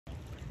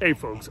Hey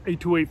folks,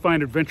 828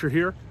 Find Adventure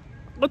here.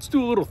 Let's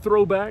do a little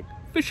throwback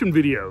fishing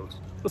videos.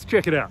 Let's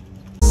check it out.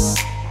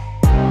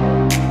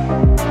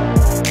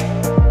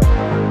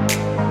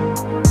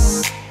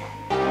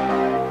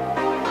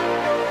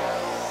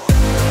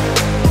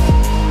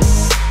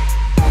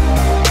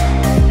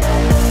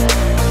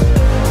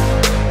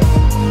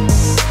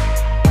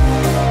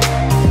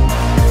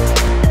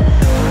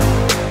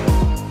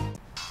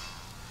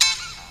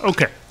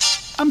 Okay,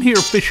 I'm here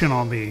fishing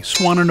on the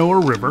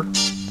Swananoa River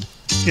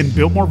in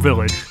Biltmore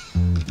Village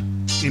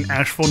in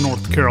Asheville,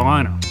 North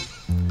Carolina.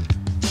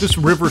 This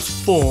river's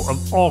full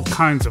of all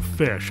kinds of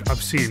fish.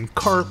 I've seen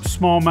carp,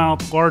 smallmouth,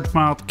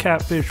 largemouth,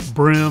 catfish,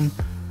 brim,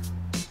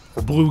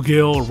 or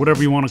bluegill, or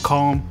whatever you want to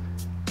call them.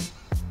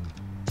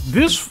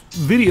 This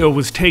video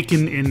was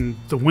taken in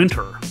the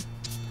winter.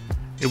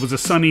 It was a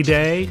sunny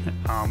day.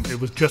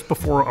 It was just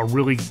before a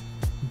really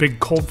big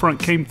cold front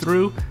came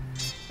through,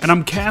 and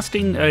I'm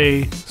casting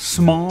a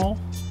small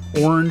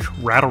orange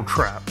rattle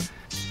trap.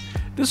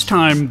 This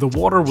time the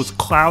water was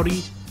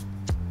cloudy,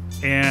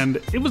 and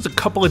it was a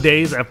couple of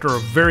days after a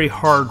very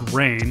hard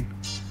rain.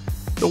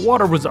 The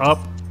water was up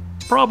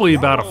probably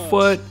about a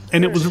foot,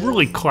 and it was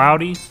really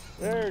cloudy.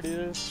 There it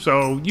is.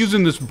 So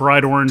using this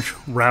bright orange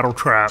rattle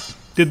trap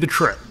did the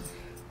trick.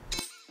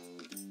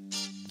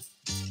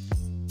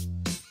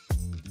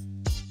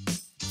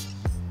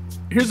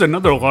 Here's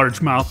another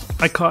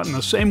largemouth I caught in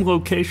the same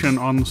location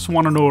on the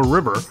Swananoa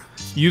River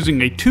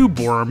using a tube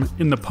worm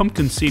in the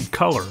pumpkin seed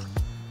color.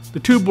 The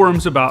tube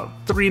worm's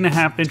about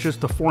 3.5 inches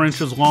to 4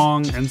 inches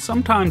long, and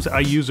sometimes I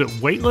use it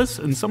weightless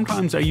and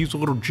sometimes I use a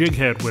little jig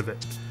head with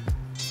it.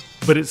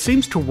 But it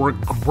seems to work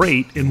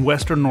great in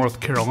western North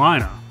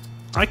Carolina.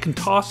 I can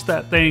toss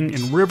that thing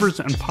in rivers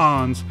and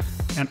ponds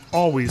and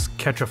always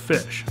catch a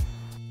fish.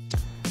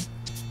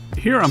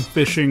 Here I'm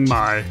fishing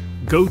my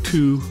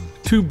go-to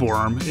tube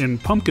worm in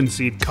pumpkin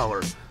seed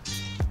color.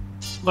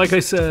 Like I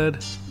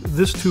said,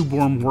 this tube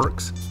worm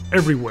works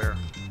everywhere.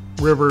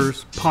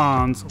 Rivers,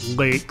 ponds,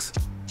 lakes.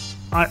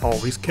 I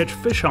always catch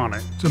fish on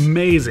it. It's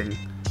amazing.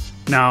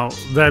 Now,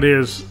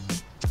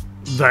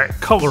 that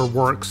color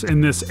works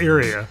in this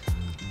area.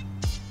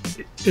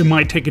 It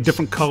might take a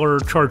different color,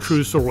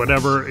 chartreuse or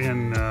whatever,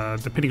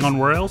 depending on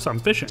where else I'm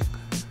fishing.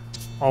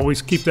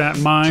 Always keep that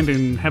in mind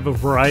and have a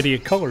variety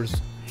of colors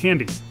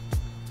handy.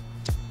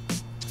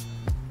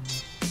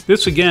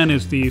 This again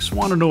is the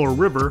Swananoa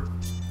River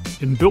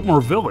in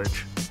Biltmore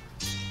Village.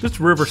 This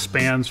river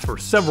spans for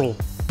several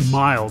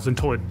miles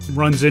until it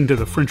runs into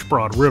the French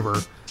Broad River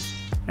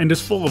and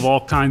is full of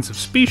all kinds of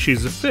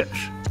species of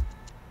fish.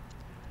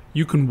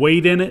 You can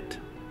wade in it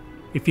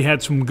if you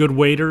had some good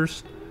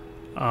waders.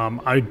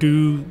 I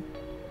do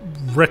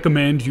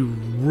recommend you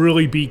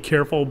really be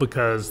careful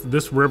because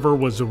this river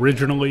was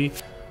originally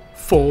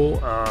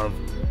full of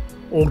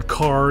old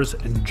cars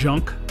and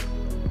junk,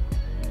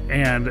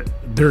 and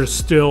there's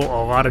still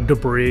a lot of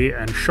debris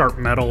and sharp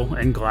metal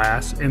and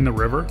glass in the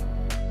river.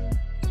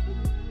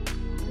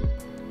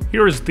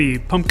 Here is the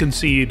pumpkin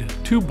seed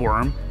tube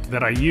worm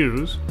that I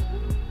use.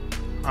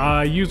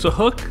 I use a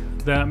hook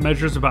that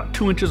measures about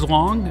 2 inches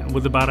long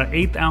with about an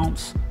 1/8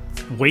 ounce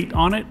weight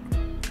on it,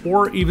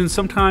 or even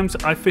sometimes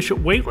I fish it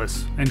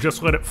weightless and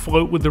just let it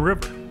float with the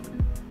river.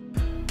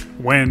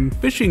 When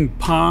fishing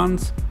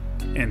ponds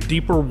and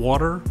deeper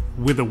water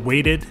with a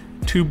weighted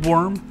tube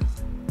worm,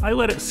 I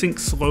let it sink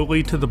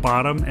slowly to the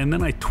bottom and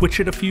then I twitch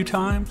it a few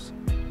times.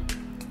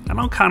 And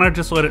I'll kind of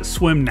just let it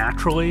swim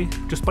naturally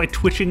just by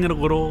twitching it a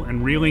little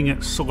and reeling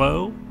it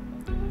slow.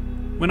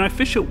 When I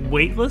fish it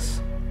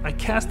weightless, I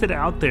cast it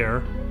out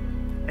there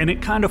and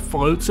it kind of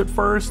floats at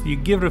first. You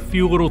give it a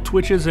few little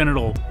twitches and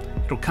it'll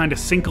kind of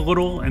sink a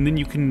little, and then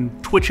you can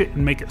twitch it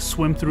and make it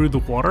swim through the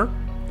water.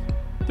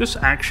 This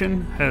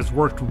action has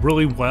worked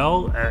really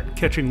well at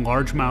catching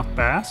largemouth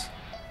bass.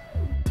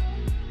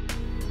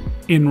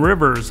 In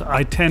rivers,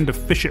 I tend to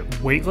fish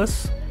it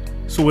weightless,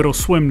 so it'll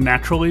swim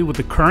naturally with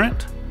the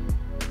current.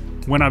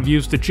 When I've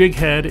used a jig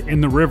head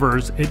in the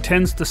rivers, it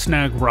tends to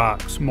snag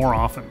rocks more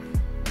often.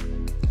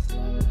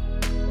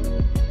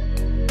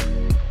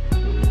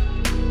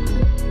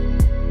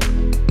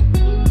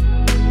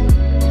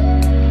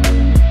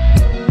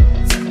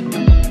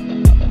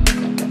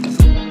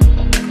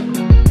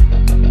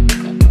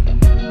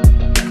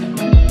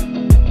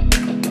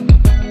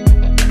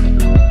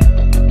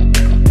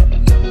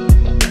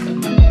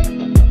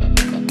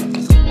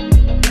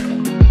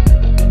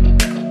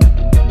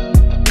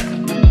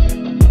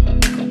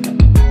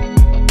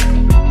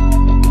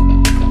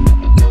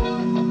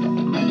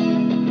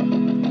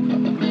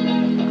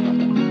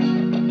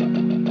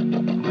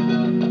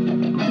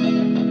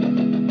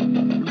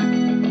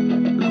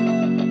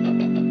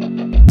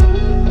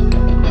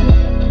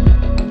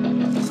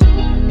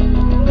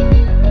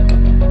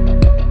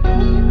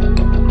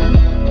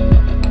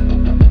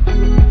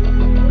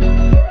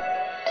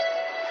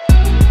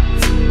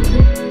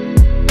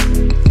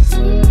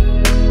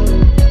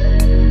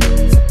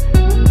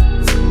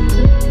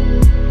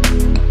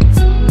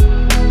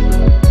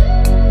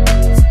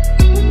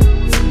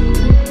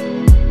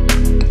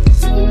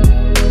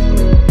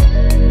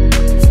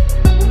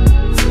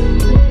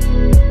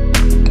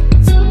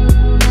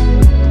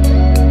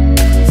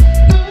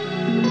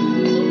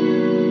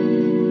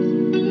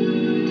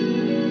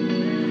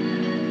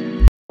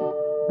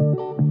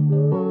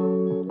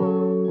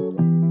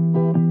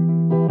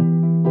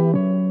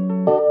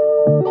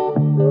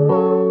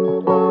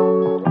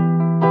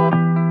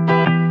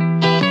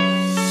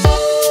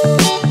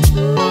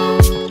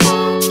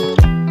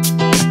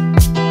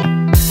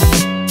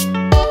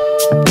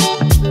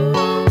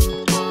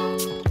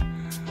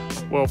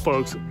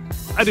 folks,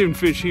 I didn't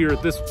fish here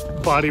at this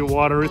body of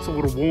water. It's a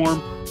little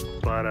warm,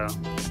 but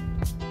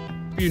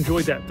if you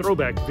enjoyed that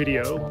throwback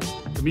video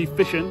to me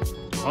fishing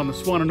on the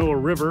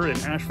Swannanoa River in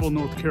Asheville,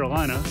 North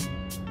Carolina,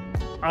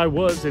 I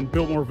was in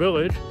Biltmore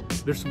Village.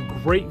 There's some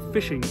great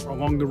fishing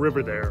along the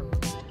river there.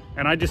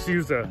 And I just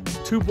used a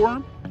tube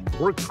worm,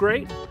 works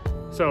great.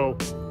 So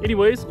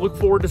anyways, look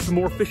forward to some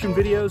more fishing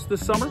videos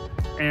this summer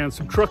and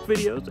some truck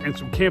videos and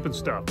some camping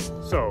stuff.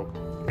 So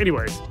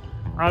anyways,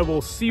 I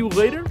will see you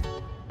later.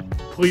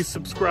 Please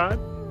subscribe.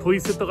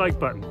 Please hit the like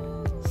button.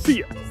 See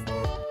ya.